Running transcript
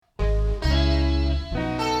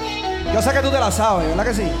Yo sé que tú te la sabes, ¿verdad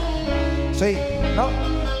que sí? Sí, ¿no?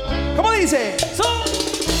 ¿Cómo dice?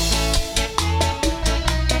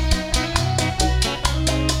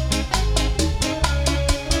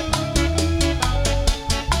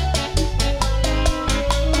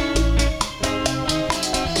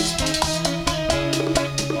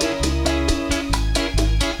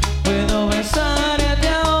 Puedo besarte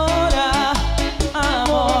ahora,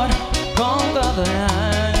 amor, con todo el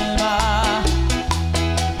alma.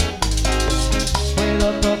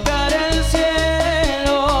 Puedo tocar el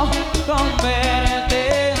cielo con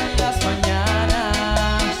verte en las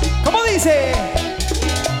mañanas. ¿Cómo dice?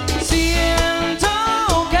 Siento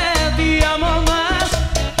que te amo más,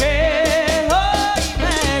 que hoy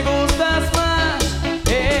me gustas más.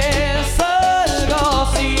 Es algo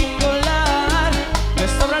singular, me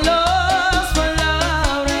sobran las palabras.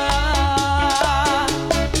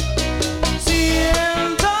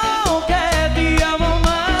 Siento que te amo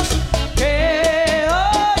más, que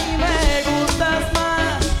hoy me gustas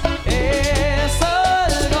más. Es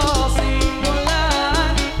algo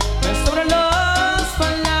singular, me sobran las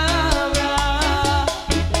palabras.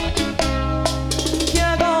 ¿Qué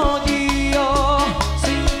hago yo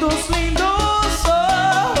sin tus lindos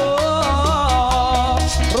ojos?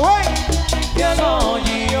 Rubén. ¿Qué hago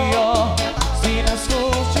yo sin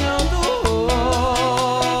escuchar tu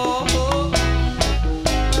voz?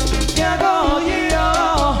 ¿Qué hago yo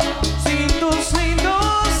sin tus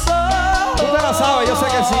lindos ojos? Tú te la sabes, yo sé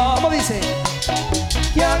que sí. ¿Cómo dice?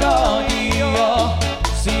 ¿Qué hago yo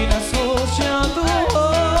sin escuchar tu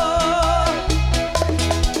voz?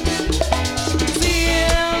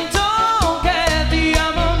 Siento que te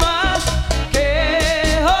amo más, que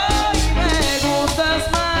hoy me gustas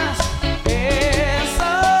más. Es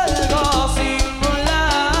algo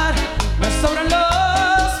singular, me sobran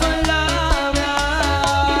las palabras.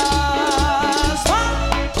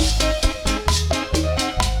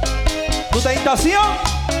 Tu tentación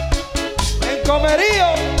en Comerio.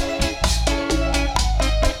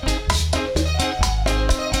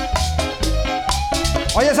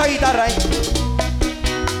 Oye esa guitarra ahí.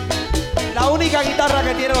 La única guitarra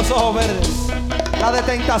que tiene los ojos verdes. La de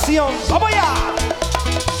Tentación. ¡Vamos allá!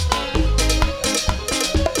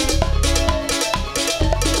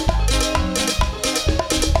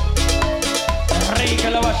 Rica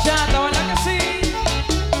la bachata, ¿verdad que sí?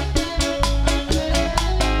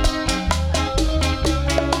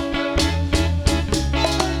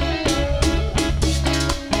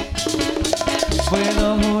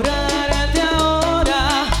 Puedo jurarte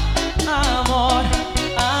ahora, amor,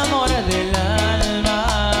 amor del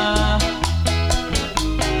alma.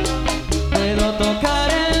 Puedo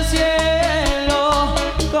tocar el cielo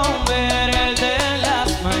con verte en las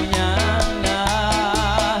mañanas.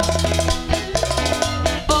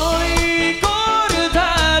 Hoy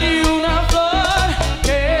cortaré una flor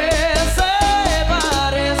que se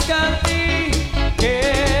parezca a ti, que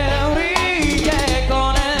brille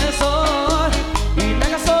con el sol y me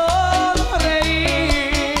haga sonreír.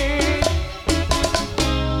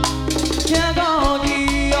 ¿Qué hago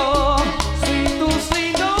yo sin tus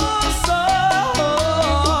lindos ojos?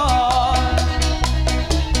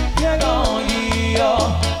 ¿Qué hago yo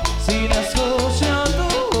sin escuchar tu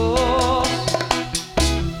voz?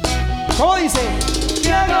 ¿Cómo dice?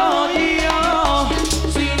 ¿Qué hago yo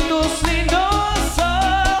sin tus lindos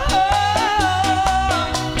ojos?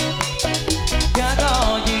 ¿Qué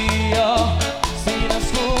hago yo sin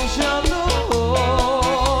escuchar tu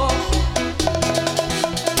voz?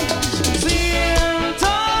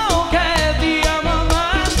 Siento que te amo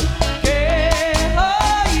más, que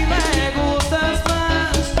hoy me gustas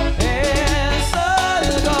más. Es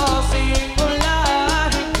algo singular,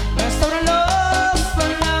 me sobran las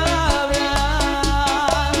palabras.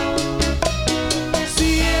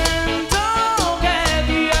 Siento que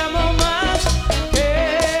te amo más, que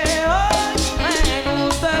hoy me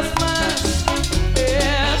gustas más.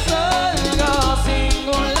 Es algo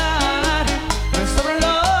singular, me sobran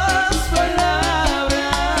las palabras.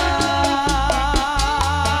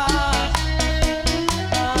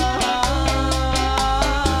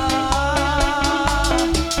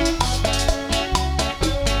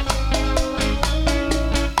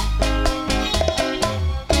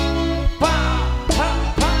 Pa, pa,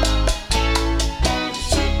 pa.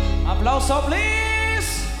 Aplauso,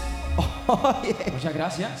 please. Oye. Muchas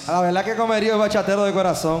gracias. A la verdad que Comerio es bachatero de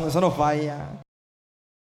corazón. Eso no falla.